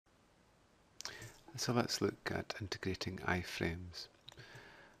So let's look at integrating iframes.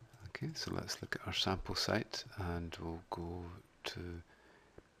 Okay, so let's look at our sample site, and we'll go to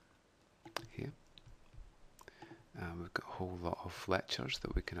here. We've got a whole lot of lectures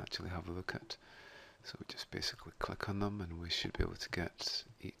that we can actually have a look at. So we just basically click on them and we should be able to get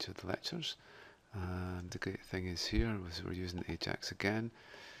each of the lectures. And the great thing is here was we're using Ajax again.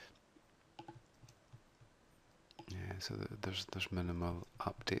 Yeah, so there's minimal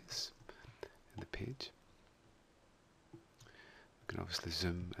updates in the page. We can obviously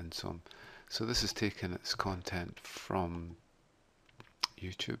zoom and so on. So this is taking its content from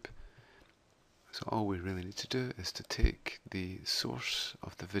YouTube. So all we really need to do is to take the source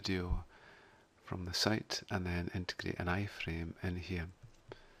of the video from the site and then integrate an iframe in here.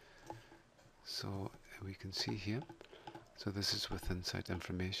 So we can see here, so this is with inside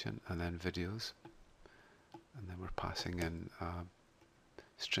information and then videos, and then we're passing in a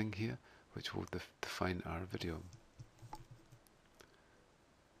string here which will define our video.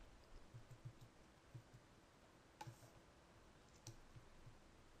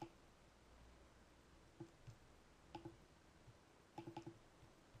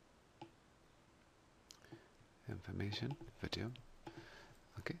 Information, video.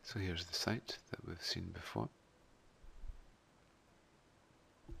 Okay, so here's the site that we've seen before.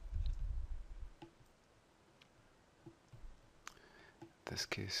 In this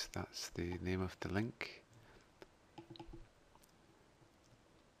case, that's the name of the link.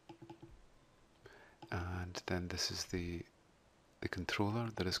 And then this is the controller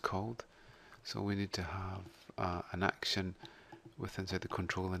that is called. So we need to have an action with inside the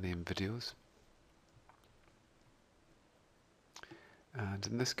controller name videos. And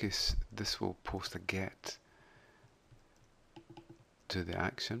in this case, this will post a get to the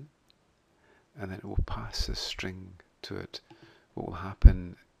action, and then it will pass a string to it. What will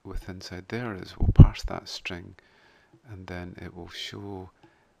happen with inside there is we'll parse that string, and then it will show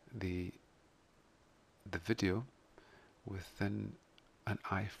the video within an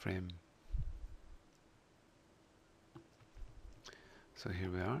iframe. So here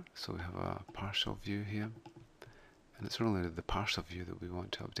we are. So we have a partial view here, and it's only the partial view that we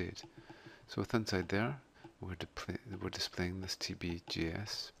want to update. So with inside there, we're displaying this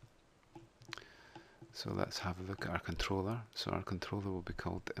tb.js. So let's have a look at our controller. So our controller will be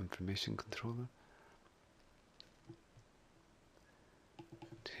called the information controller.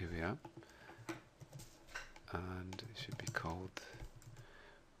 Here we are. And it should be called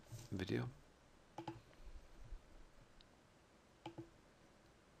video.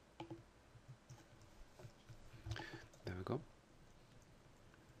 There we go.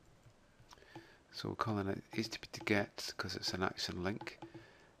 So we're calling it HTTP get because it's an action link.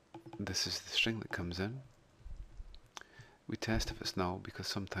 This is the string that comes in. We test if it's null because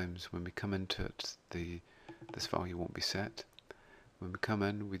sometimes when we come into it, this value won't be set. When we come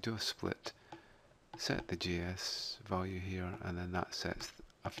in, we do a split, set the JS value here, and then that sets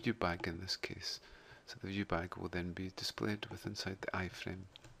a view bag in this case. So the view bag will then be displayed with inside the iframe.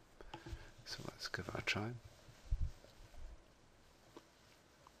 So let's give it a try.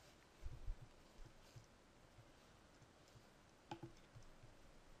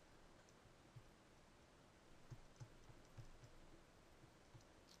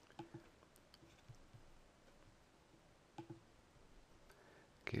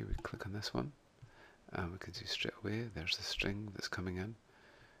 Okay, we click on this one, and we can see straight away there's the string that's coming in.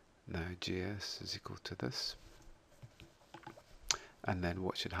 Now JS is equal to this, and then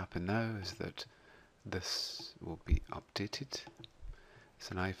what should happen now is that this will be updated.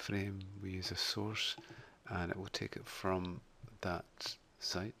 It's an iframe, we use a source, and it will take it from that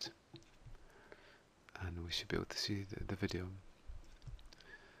site, and we should be able to see the video.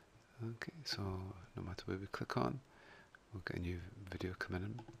 Okay, so no matter where we click on, we'll get a new video coming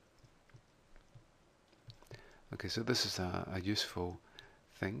in. Okay, so this is a useful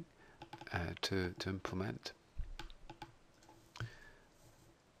thing to implement.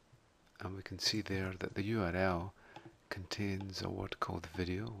 And we can see there that the URL contains a word called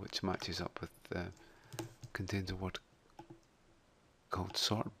video, which matches up with contains a word called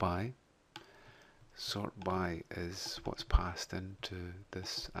sort by. Sort by is what's passed into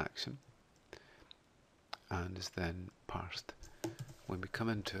this action and is then parsed. When we come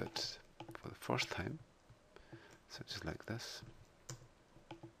into it for the first time, such as like this,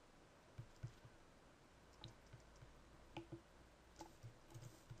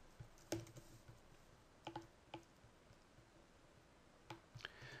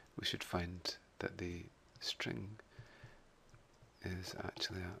 we should find that the string is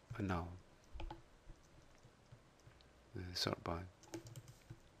actually a null, the sort by.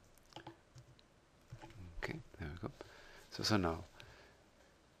 So it's a null.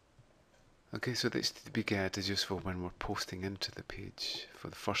 Okay, so the HTTP GET is useful when we're posting into the page for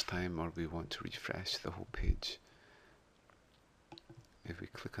the first time, or we want to refresh the whole page. If we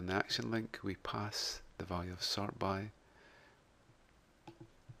click on the action link, we pass the value of sort by,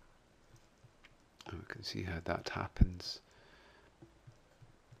 and we can see how that happens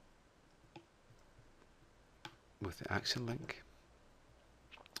with the action link.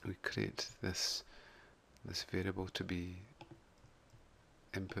 We create this variable to be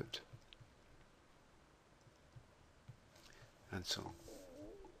input, and so on.